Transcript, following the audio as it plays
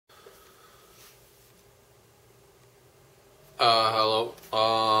Hello.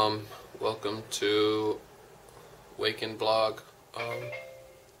 Welcome to Waken Blog.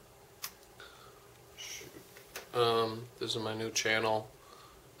 This is my new channel.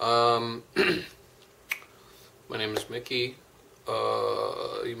 My name is Mickey.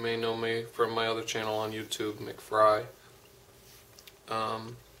 You may know me from my other channel on YouTube, McFry,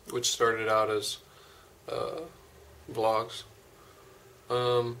 which started out as vlogs.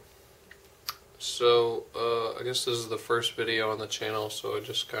 I guess this is the first video on the channel, so I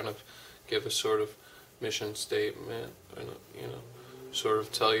just kind of give a sort of mission statement and, sort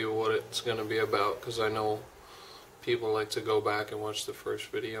of tell you what it's going to be about, because I know people like to go back and watch the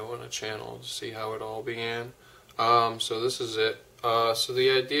first video on a channel to see how it all began. So this is it. So the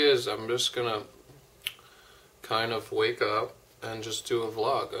idea is I'm just going to kind of wake up and just do a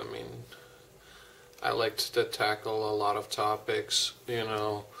vlog. I mean, I like to tackle a lot of topics,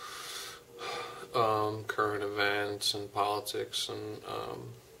 current events and politics and,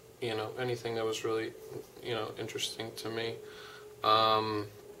 anything that was really, interesting to me. My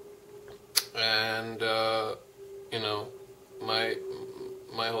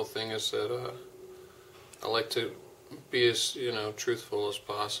whole thing is that I like to be as, truthful as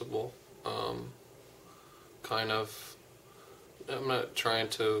possible. I'm not trying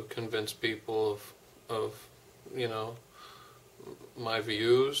to convince people of my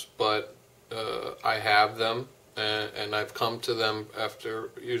views, but I have them, and I've come to them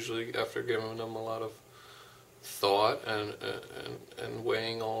usually after giving them a lot of thought and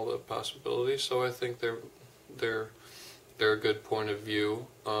weighing all the possibilities. So I think they're a good point of view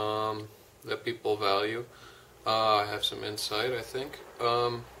that people value. I have some insight, I think.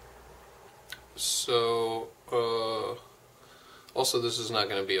 Also, this is not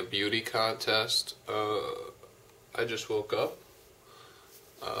going to be a beauty contest. I just woke up.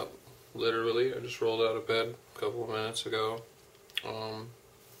 Literally, I just rolled out of bed a couple of minutes ago.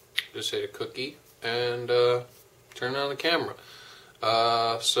 Just ate a cookie and turned on the camera.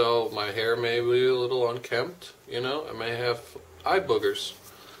 So my hair may be a little unkempt, I may have eye boogers,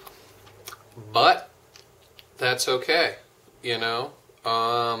 but that's okay, A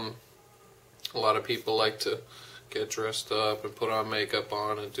lot of people like to get dressed up and put on makeup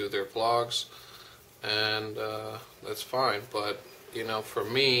on and do their vlogs, and that's fine. But for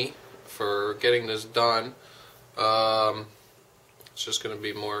me, for getting this done, it's just going to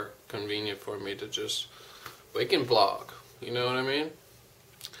be more convenient for me to just wake and vlog. You know what I mean?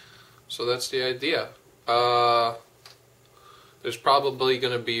 So that's the idea. There's probably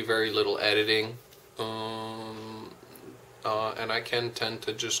going to be very little editing, and I can tend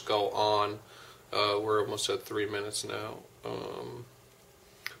to just go on. We're almost at 3 minutes now,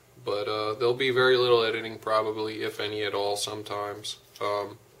 but there'll be very little editing, probably, if any at all, sometimes.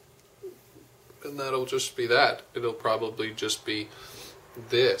 And that'll just be that. It'll probably just be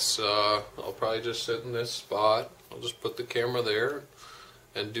this. I'll probably just sit in this spot. I'll just put the camera there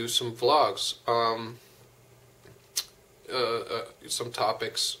and do some vlogs. Some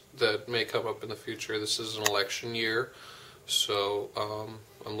topics that may come up in the future. This is an election year, so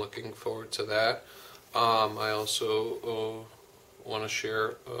I'm looking forward to that. I also want to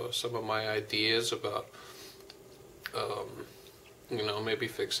share some of my ideas about maybe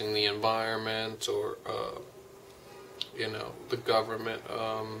fixing the environment, or the government,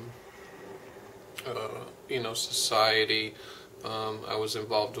 society. I was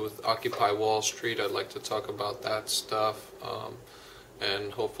involved with Occupy Wall Street. I'd like to talk about that stuff,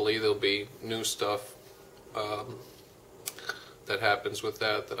 and hopefully there'll be new stuff that happens with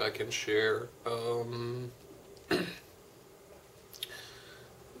that I can share.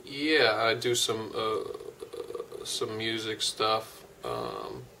 Yeah, I do some music stuff,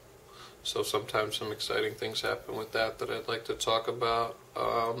 so sometimes some exciting things happen with that I'd like to talk about.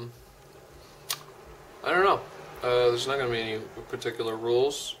 I don't know. There's not going to be any particular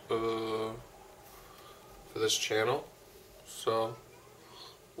rules for this channel, so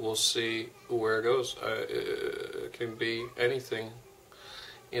we'll see where it goes. It can be anything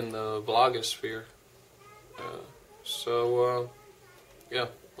in the blogosphere. Yeah,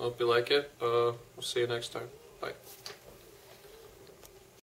 I hope you like it. We'll see you next time. Bye.